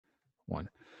One.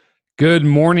 Good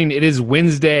morning. It is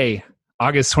Wednesday,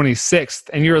 August 26th,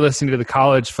 and you're listening to the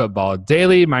College Football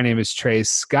Daily. My name is Trey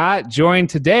Scott, joined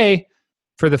today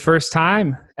for the first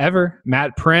time ever,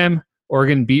 Matt Prim,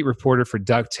 Oregon beat reporter for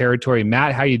Duck Territory.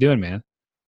 Matt, how you doing, man?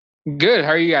 Good.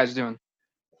 How are you guys doing?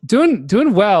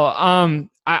 Doing well.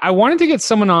 I wanted to get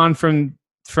someone on from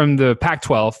the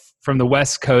Pac-12, from the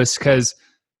West Coast, because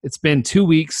it's been 2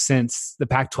 weeks since the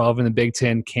Pac-12 and the Big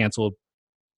Ten canceled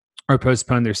or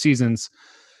postponed their seasons.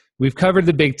 We've covered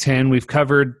the Big Ten. We've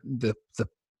covered the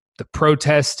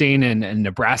protesting and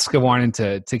Nebraska wanting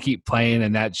to keep playing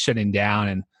and that shutting down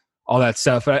and all that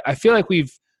stuff. But I feel like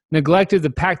we've neglected the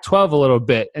Pac-12 a little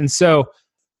bit. And so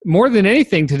more than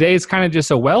anything, today is kind of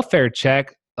just a welfare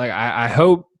check. Like I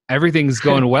hope everything's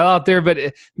going well out there.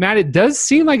 But Matt, it does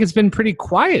seem like it's been pretty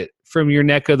quiet from your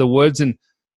neck of the woods. And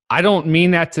I don't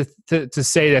mean that to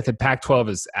say that the Pac-12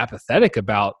 is apathetic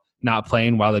about not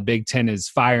playing while the Big Ten is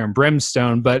fire and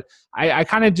brimstone. But I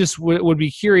kind of just would be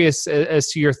curious as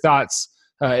to your thoughts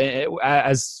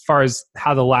as far as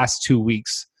how the last 2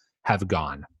 weeks have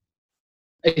gone.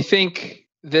 I think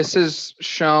this has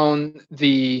shown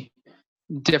the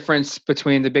difference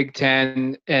between the Big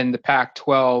Ten and the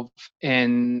Pac-12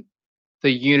 and the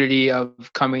unity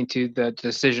of coming to the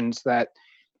decisions that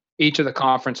each of the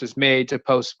conferences made to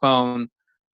postpone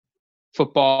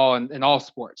football and all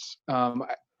sports.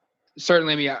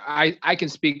 Certainly, I can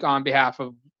speak on behalf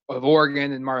of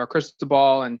Oregon and Mario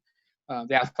Cristobal and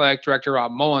the athletic director,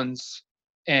 Rob Mullins,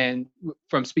 and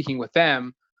from speaking with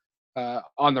them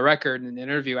on the record in an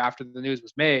interview after the news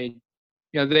was made,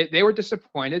 they were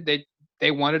disappointed.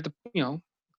 They wanted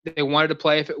to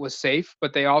play if it was safe,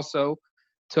 but they also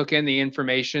took in the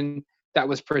information that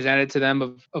was presented to them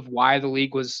of why the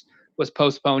league was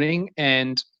postponing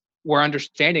and were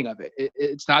understanding of it.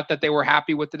 It's not that they were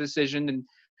happy with the decision,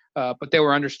 but they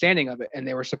were understanding of it and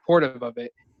they were supportive of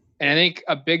it. And I think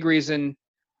a big reason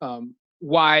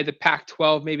why the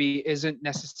Pac-12 maybe isn't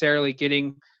necessarily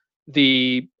getting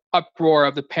the uproar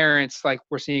of the parents like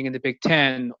we're seeing in the Big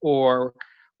Ten, or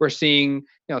we're seeing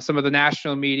some of the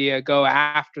national media go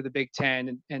after the Big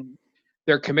Ten and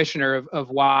their commissioner of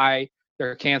why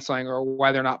they're canceling or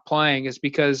why they're not playing, is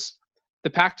because the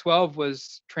Pac-12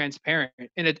 was transparent.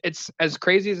 And it's as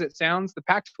crazy as it sounds, the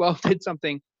Pac-12 did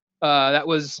something that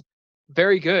was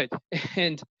very good.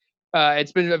 And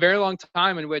it's been a very long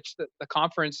time in which the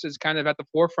conference is kind of at the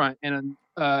forefront and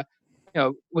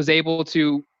was able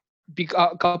to be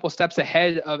a couple steps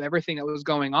ahead of everything that was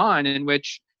going on, in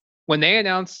which when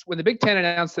the Big Ten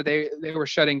announced that they were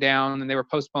shutting down and they were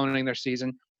postponing their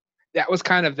season, that was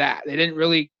kind of that. They didn't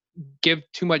really give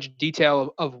too much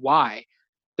detail of why.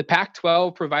 The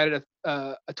Pac-12 provided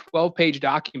a 12-page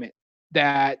document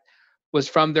that was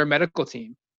from their medical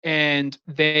team, and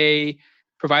they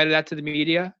provided that to the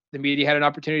media. The media had an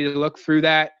opportunity to look through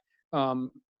that,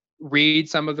 read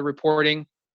some of the reporting,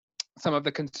 some of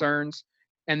the concerns,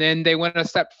 and then they went a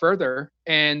step further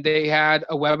and they had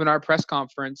a webinar press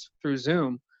conference through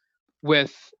Zoom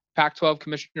with Pac-12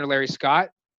 Commissioner Larry Scott,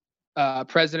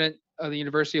 President of the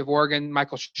University of Oregon,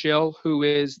 Michael Schill, who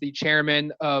is the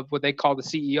chairman of what they call the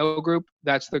CEO group.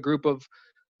 That's the group of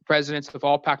presidents of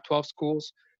all Pac-12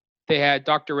 schools. They had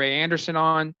Dr. Ray Anderson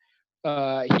on.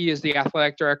 He is the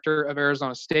athletic director of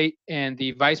Arizona State and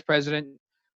the vice president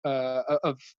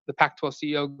of the Pac-12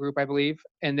 CEO group, I believe.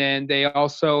 And then they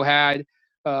also had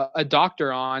a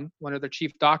doctor on, one of their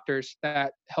chief doctors,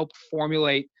 that helped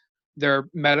formulate their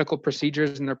medical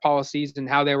procedures and their policies and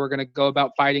how they were going to go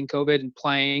about fighting COVID and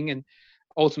playing, and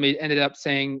ultimately ended up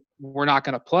saying, we're not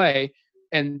going to play.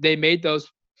 And they made those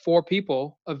 4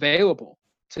 people available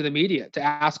to the media to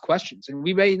ask questions. And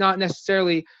we may not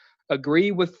necessarily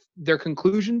agree with their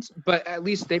conclusions, but at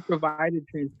least they provided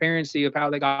transparency of how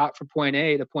they got from point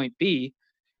A to point B.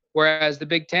 Whereas the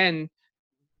Big Ten,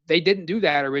 they didn't do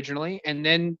that originally. And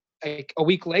then a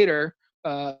week later,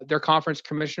 their conference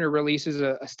commissioner releases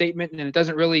a statement, and it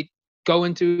doesn't really go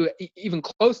into even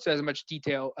close to as much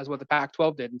detail as what the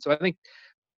Pac-12 did. And so I think,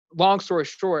 long story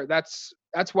short, that's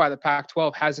why the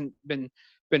Pac-12 hasn't been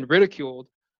ridiculed.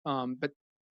 But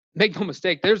make no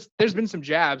mistake, there's been some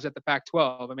jabs at the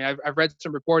Pac-12. I mean, I've read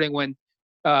some reporting when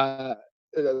the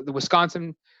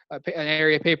Wisconsin, an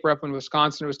area paper up in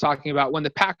Wisconsin, was talking about when the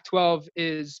Pac-12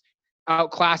 is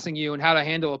outclassing you and how to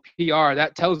handle a PR,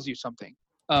 that tells you something.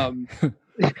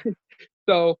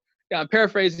 So yeah, I'm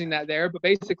paraphrasing that there, but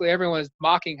basically everyone is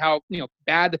mocking how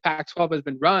bad the Pac-12 has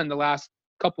been run the last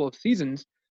couple of seasons,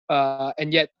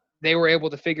 and yet they were able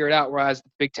to figure it out, whereas the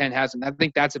Big Ten hasn't. I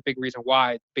think that's a big reason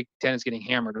why Big Ten is getting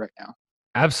hammered right now.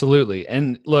 Absolutely.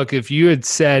 And look, if you had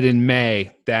said in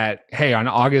May that, hey, on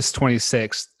August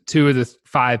 26th, two of the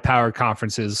Power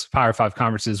 5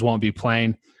 conferences won't be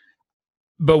playing,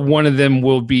 but one of them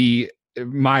will be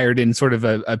mired in sort of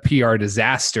a PR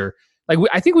disaster. Like,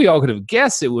 I think we all could have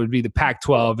guessed it would be the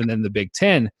Pac-12 and then the Big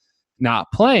Ten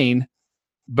not playing,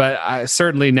 but I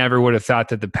certainly never would have thought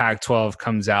that the Pac-12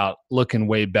 comes out looking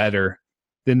way better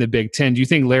than the Big Ten. Do you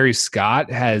think Larry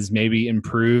Scott has maybe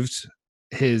improved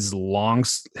his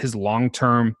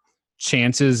long-term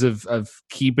chances of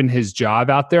keeping his job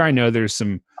out there? I know there's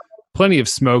plenty of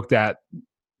smoke that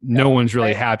no one's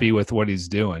really happy with what he's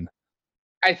doing.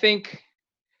 I think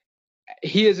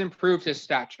he has improved his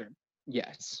stature.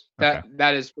 Yes,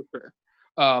 that is for sure.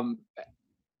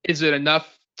 Is it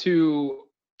enough to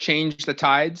change the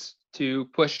tides, to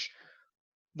push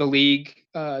the league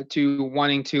to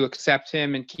wanting to accept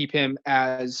him and keep him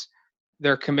as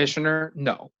their commissioner?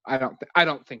 No, I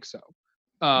don't think so.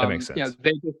 That makes sense. You know,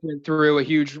 they just went through a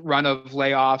huge run of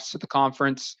layoffs at the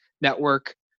conference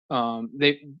network.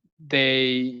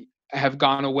 They have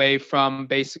gone away from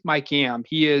basic Mike Yam.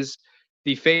 He is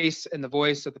the face and the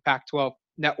voice of the Pac-12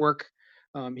 network.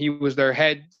 He was their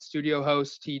head studio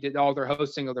host. He did all their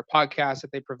hosting of their podcasts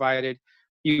that they provided.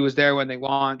 He was there when they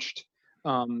launched.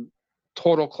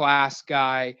 Total class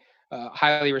guy,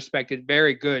 highly respected,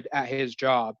 very good at his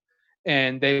job.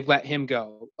 And they've let him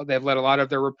go. They've let a lot of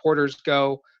their reporters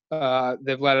go.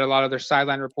 They've let a lot of their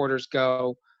sideline reporters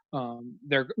go.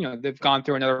 They've gone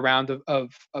through another round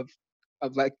of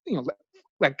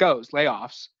let goes,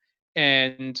 layoffs.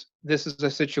 And this is a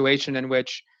situation in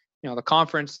which, the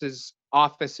conference's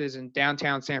offices in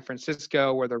downtown San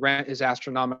Francisco, where the rent is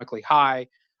astronomically high.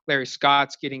 Larry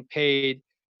Scott's getting paid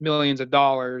millions of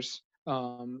dollars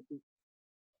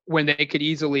when they could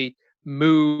easily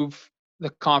move the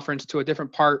conference to a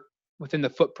different part within the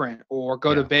footprint, or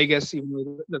go to Vegas, even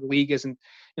though the league doesn't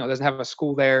have a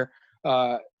school there.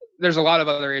 There's a lot of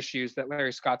other issues that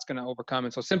Larry Scott's going to overcome.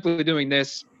 And so simply doing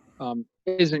this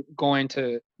isn't going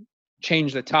to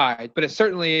change the tide, but it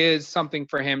certainly is something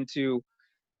for him to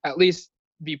at least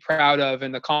be proud of,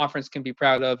 and the conference can be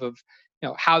proud of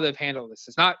how they've handled this.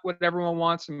 It's not what everyone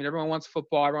wants. I mean, everyone wants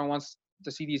football. Everyone wants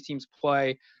to see these teams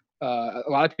play. A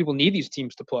lot of people need these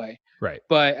teams to play. Right.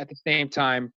 But at the same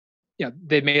time,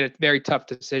 they've made a very tough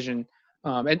decision.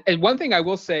 And one thing I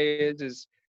will say is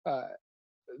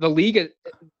the league,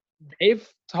 they've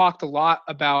talked a lot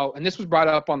about, and this was brought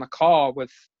up on the call when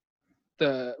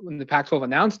the Pac-12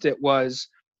 announced it, was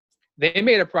they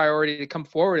made a priority to come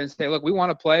forward and say, look, we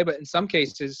want to play, but in some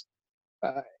cases,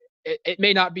 it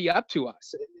may not be up to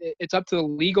us. It's up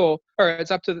to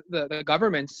it's up to the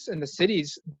governments and the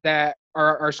cities that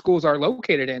our schools are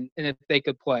located in, and if they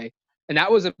could play. And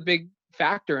that was a big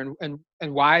factor and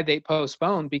why they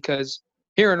postponed, because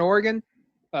here in Oregon,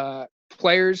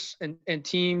 players and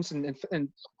teams and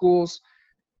schools,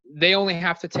 they only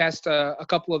have to test a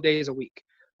couple of days a week.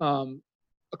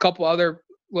 A couple other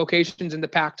locations in the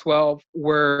Pac-12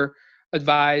 were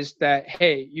advised that,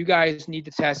 hey, you guys need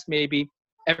to test maybe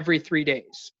every 3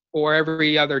 days or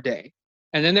every other day.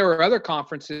 And then there were other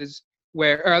conferences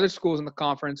or other schools in the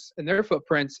conference and their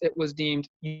footprints, it was deemed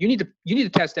you need to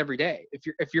test every day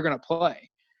if you're going to play.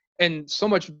 And so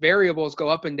much variables go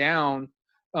up and down.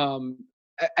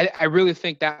 I really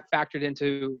think that factored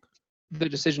into the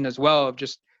decision as well, of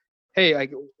just, hey,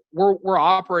 like we're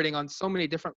operating on so many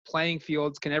different playing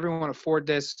fields. Can everyone afford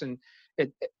this? And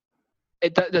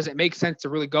does it make sense to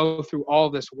really go through all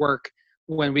this work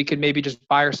when we could maybe just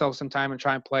buy ourselves some time and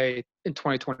try and play in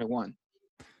 2021?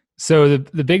 So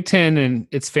the Big Ten and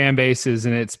its fan bases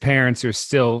and its parents are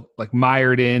still like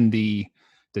mired in the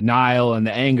denial and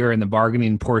the anger and the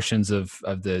bargaining portions of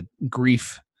the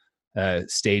grief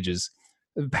stages.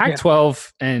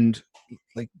 Pac-12 and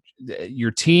like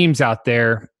your teams out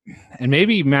there, and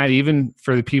maybe Matt, even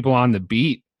for the people on the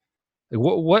beat, like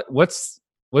what's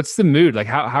the mood? Like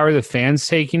how are the fans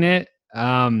taking it?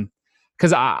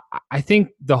 Because I think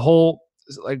the whole,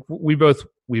 like we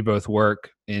both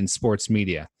work in sports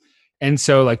media, and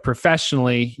so like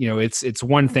professionally, it's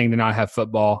one thing to not have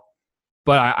football,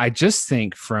 but I just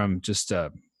think from just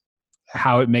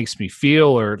how it makes me feel,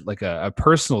 or like a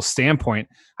personal standpoint,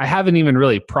 I haven't even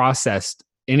really processed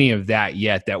any of that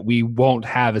yet, that we won't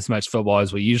have as much football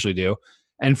as we usually do.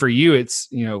 And for you, it's,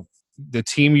 the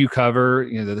team you cover,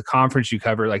 the conference you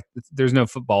cover, like there's no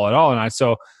football at all. And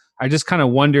so I just kind of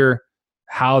wonder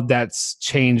how that's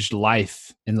changed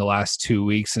life in the last 2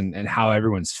 weeks and how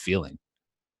everyone's feeling.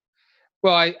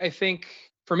 Well, I think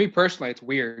for me personally, it's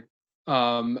weird.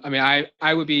 I mean,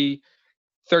 I would be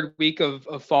third week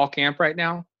of fall camp right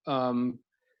now. On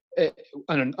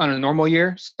a normal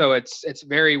year, so it's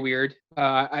very weird.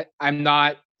 I'm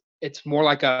not it's more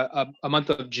like a month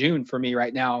of June for me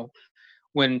right now,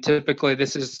 when typically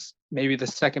this is maybe the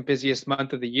second busiest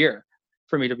month of the year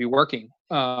for me to be working.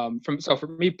 So for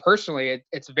me personally,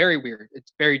 it's very weird.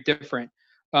 It's very different.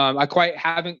 I quite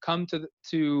haven't come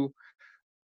to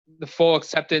the full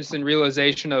acceptance and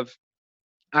realization of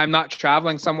I'm not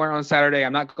traveling somewhere on Saturday.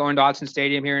 I'm not going to Autzen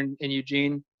Stadium here in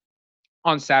Eugene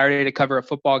on Saturday to cover a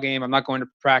football game. I'm not going to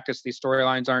practice. These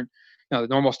storylines aren't, the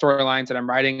normal storylines that I'm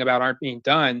writing about aren't being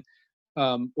done.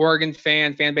 Oregon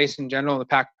fan base in general in the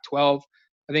Pac-12,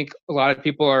 I think a lot of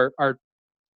people are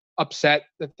upset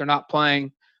that they're not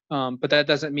playing, but that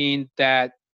doesn't mean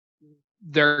that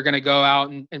they're going to go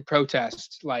out and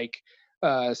protest like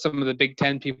some of the Big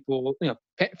Ten people,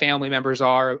 family members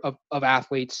are of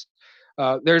athletes.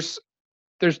 There's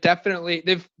definitely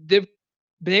they've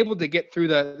been able to get through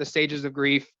the stages of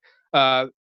grief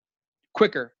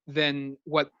quicker than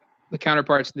what the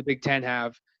counterparts in the Big Ten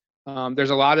have.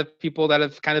 There's a lot of people that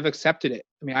have kind of accepted it.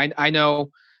 I mean, I know,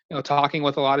 talking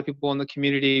with a lot of people in the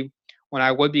community, when I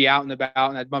would be out and about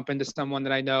and I'd bump into someone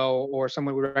that I know or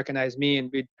someone would recognize me, and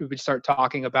we would start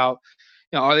talking about,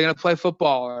 are they going to play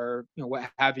football or, what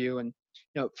have you. And,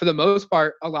 for the most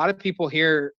part, a lot of people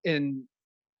here in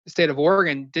the state of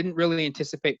Oregon didn't really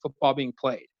anticipate football being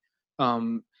played.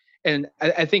 And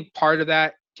I think part of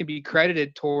that can be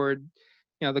credited toward,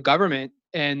 the government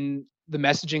and the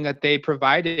messaging that they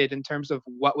provided in terms of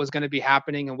what was going to be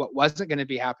happening and what wasn't going to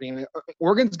be happening. I mean,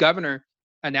 Oregon's governor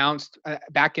announced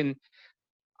back in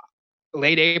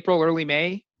late April, early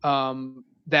May,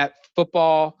 that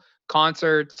football,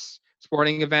 concerts,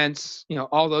 sporting events,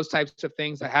 all those types of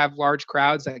things that have large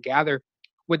crowds that gather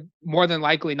would more than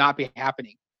likely not be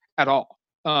happening at all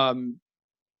in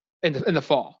the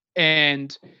fall.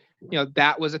 And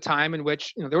that was a time in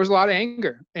which there was a lot of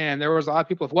anger, and there was a lot of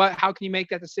people of how can you make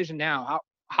that decision now?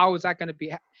 How is that going to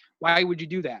be? Why would you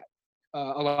do that? A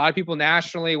lot of people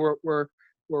nationally were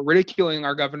ridiculing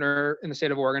our governor in the state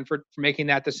of Oregon for making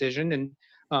that decision, and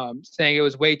saying it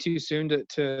was way too soon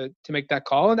to make that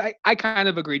call. And I kind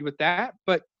of agreed with that,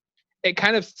 but it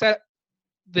kind of set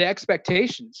the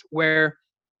expectations where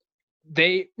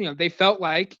they felt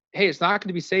like, hey, it's not going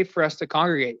to be safe for us to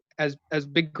congregate as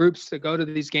big groups to go to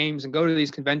these games and go to these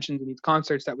conventions and these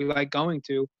concerts that we like going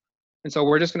to. And so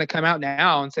we're just going to come out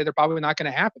now and say they're probably not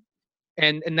going to happen.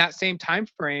 And in that same time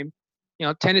frame,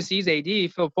 Tennessee's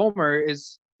AD, Phil Fulmer,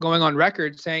 is going on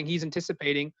record saying he's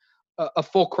anticipating a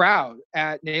full crowd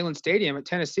at Neyland Stadium at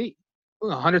Tennessee,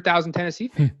 100,000 Tennessee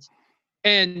fans.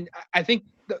 And I think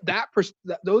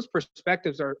those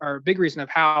perspectives are a big reason of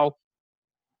how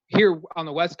here on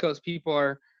the West Coast people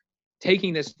are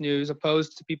taking this news,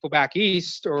 opposed to people back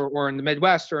east or in the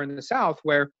Midwest or in the South,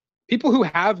 where people who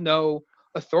have no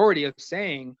authority of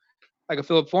saying, like a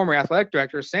Philip Fulmer, athletic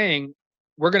director, saying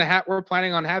we're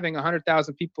planning on having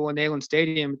 100,000 people in Neyland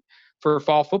Stadium for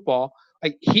fall football.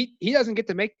 Like he doesn't get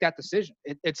to make that decision.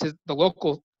 It's the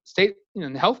local state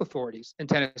and health authorities in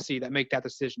Tennessee that make that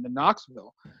decision in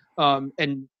Knoxville.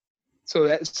 And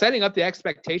so setting up the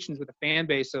expectations with the fan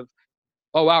base of,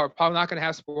 oh wow, we're probably not going to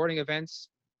have sporting events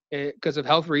because of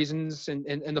health reasons in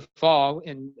the fall,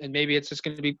 and maybe it's just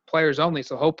going to be players only.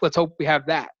 So let's hope we have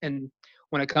that. And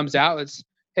when it comes out, it's,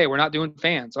 hey, we're not doing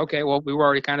fans. Okay, well, we were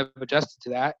already kind of adjusted to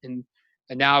that, and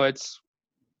now it's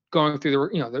going through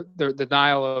the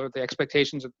denial of the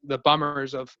expectations of the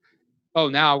bummers of, oh,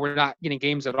 now we're not getting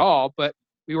games at all, but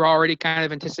we were already kind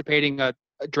of anticipating a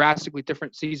drastically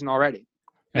different season already.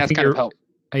 And that's kind of helped.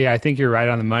 Yeah, I think you're right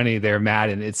on the money there, Matt.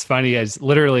 And it's funny,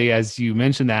 as you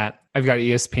mentioned that, I've got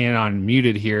ESPN on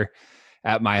muted here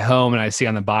at my home, and I see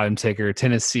on the bottom ticker,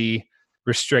 Tennessee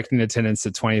restricting attendance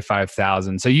to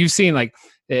 25,000. So you've seen, like,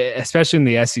 especially in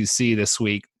the SEC this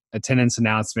week, attendance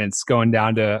announcements going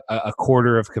down to a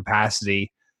quarter of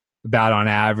capacity about on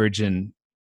average. And,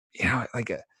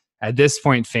 at this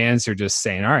point, fans are just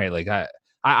saying, all right, like,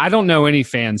 I don't know any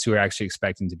fans who are actually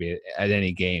expecting to be at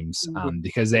any games,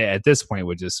 because they at this point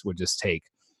would just take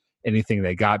anything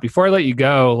they got. Before I let you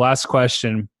go, last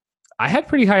question. I had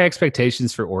pretty high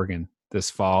expectations for Oregon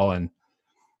this fall, and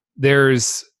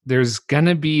there's going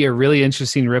to be a really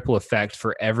interesting ripple effect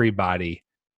for everybody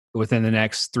within the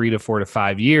next 3 to 4 to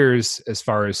 5 years as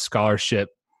far as scholarship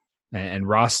and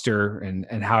roster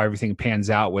and how everything pans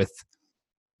out, with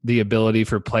the ability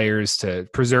for players to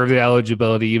preserve their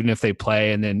eligibility even if they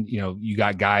play. And then, you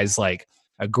got guys like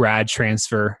a grad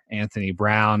transfer, Anthony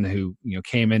Brown, who,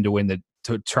 came in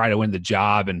to try to win the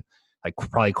job, and like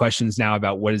probably questions now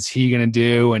about what is he going to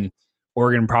do. And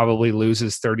Oregon probably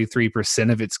loses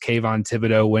 33% of its Kayvon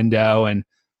Thibodeau window. And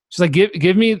just like,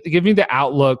 give me the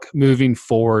outlook moving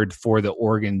forward for the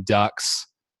Oregon Ducks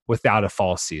without a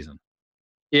fall season.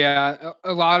 Yeah,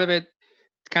 a lot of it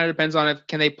kind of depends on if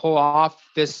can they pull off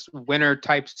this winter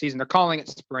type season. They're calling it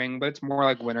spring, but it's more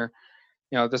like winter.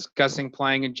 Discussing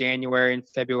playing in January and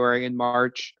February and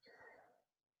March.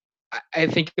 I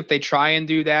think if they try and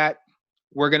do that,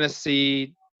 we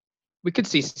could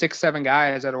see 6, 7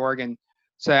 guys at Oregon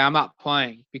say, I'm not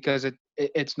playing because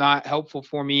it's not helpful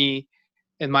for me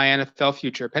in my NFL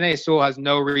future. Penei Sewell has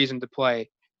no reason to play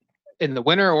in the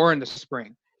winter or in the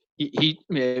spring.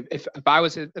 If I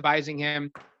was advising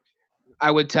him,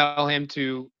 I would tell him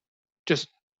to just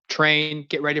train,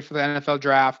 get ready for the NFL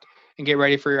draft, and get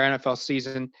ready for your NFL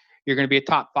season. You're going to be a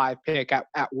top 5 pick at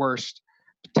worst,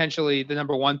 potentially the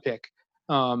number 1 pick,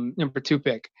 number 2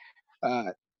 pick.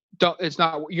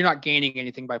 You're not gaining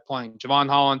anything by playing. Javon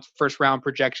Holland, first round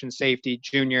projection safety,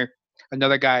 junior,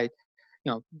 another guy,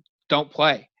 don't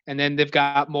play. And then they've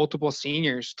got multiple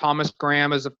seniors. Thomas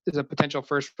Graham is a potential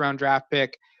first round draft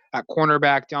pick at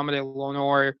cornerback. Diomede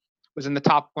Lenore was in the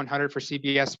top 100 for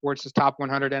CBS Sports' top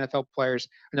 100 NFL players,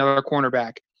 another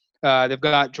cornerback. They've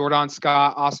got Jordan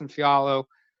Scott, Austin Fialo,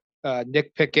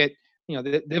 Nick Pickett.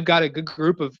 They've got a good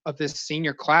group of this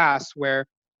senior class where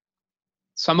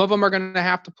some of them are going to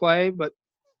have to play, but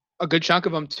a good chunk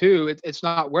of them too, it's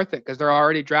not worth it because they're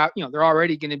already they're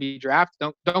already going to be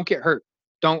drafted. Don't get hurt.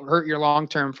 Don't hurt your long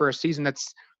term for a season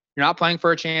you're not playing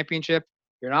for a championship.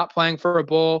 You're not playing for a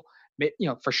bowl.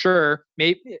 For sure.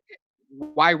 Maybe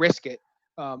why risk it?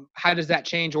 How does that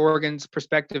change Oregon's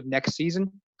perspective next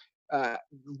season?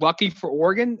 Lucky for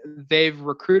Oregon, they've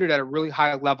recruited at a really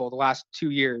high level the last 2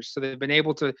 years, so they've been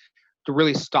able to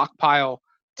really stockpile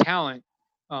talent,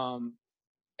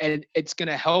 and it's going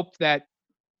to help that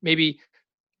maybe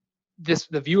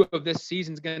the view of this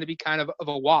season is going to be kind of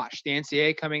a wash. The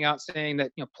NCAA coming out saying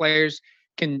that players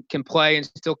can play and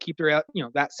still keep their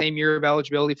that same year of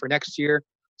eligibility for next year.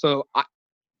 So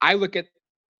I look at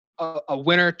a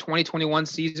winter 2021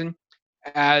 season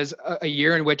as a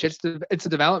year in which it's a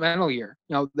developmental year.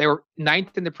 They were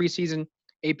 9th in the preseason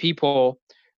AP poll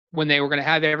when they were going to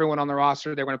have everyone on the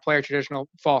roster. They were going to play a traditional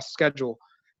fall schedule.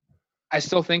 I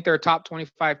still think they're a top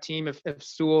 25 team if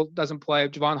Sewell doesn't play,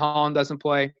 if Javon Holland doesn't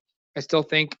play. I still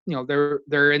think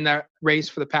they're in that race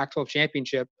for the Pac-12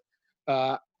 championship.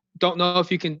 Don't know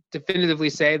if you can definitively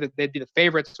say that they'd be the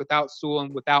favorites without Sewell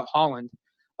and without Holland,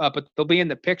 but they'll be in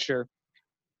the picture.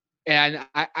 And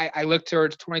I look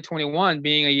towards 2021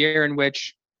 being a year in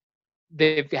which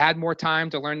they've had more time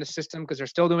to learn the system because they're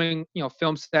still doing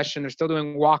film session, they're still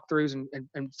doing walkthroughs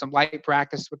and some light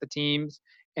practice with the teams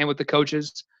and with the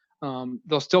coaches.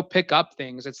 They'll still pick up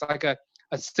things. It's like a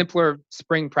simpler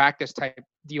spring practice type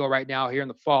deal right now here in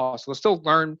the fall. So they'll still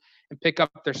learn and pick up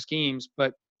their schemes.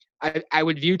 But I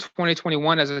would view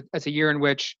 2021 as a year in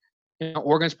which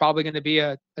Oregon's probably going to be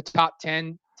a top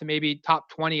 10 to maybe top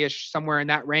 20-ish, somewhere in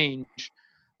that range,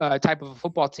 type of a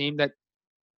football team that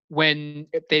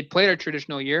if they'd played a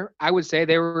traditional year, I would say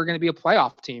they were going to be a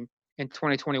playoff team in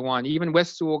 2021, even with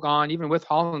Sewell gone, even with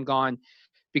Holland gone,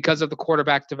 because of the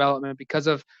quarterback development, because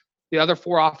of the other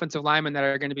 4 offensive linemen that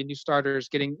are going to be new starters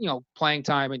getting, playing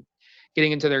time and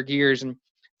getting into their gears. And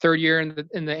third year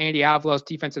in the Andy Avalos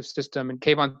defensive system, and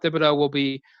Kayvon Thibodeau will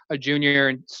be a junior,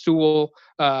 and Sewell,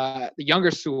 the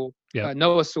younger Sewell,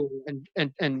 Noah Sewell,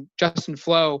 and Justin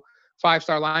Flo,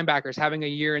 5-star linebackers having a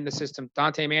year in the system.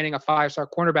 Dante Manning, a 5-star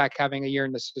cornerback, having a year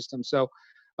in the system. So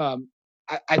I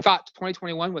thought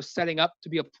 2021 was setting up to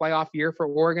be a playoff year for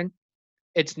Oregon.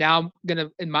 It's now going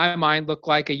to, in my mind, look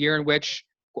like a year in which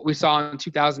what we saw in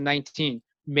 2019,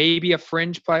 maybe a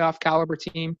fringe playoff caliber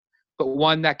team, but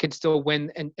one that can still win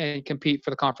and compete for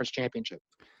the conference championship.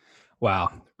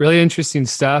 Wow. Really interesting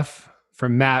stuff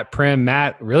from Matt Prim.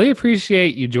 Matt, really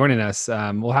appreciate you joining us.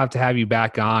 We'll have to have you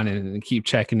back on and keep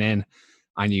checking in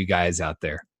on you guys out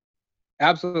there.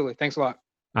 Absolutely. Thanks a lot.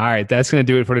 All right. That's going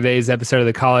to do it for today's episode of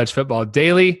the College Football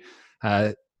Daily.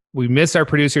 We miss our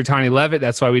producer, Tony Levitt.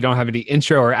 That's why we don't have any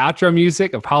intro or outro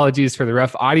music. Apologies for the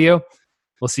rough audio.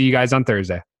 We'll see you guys on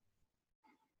Thursday.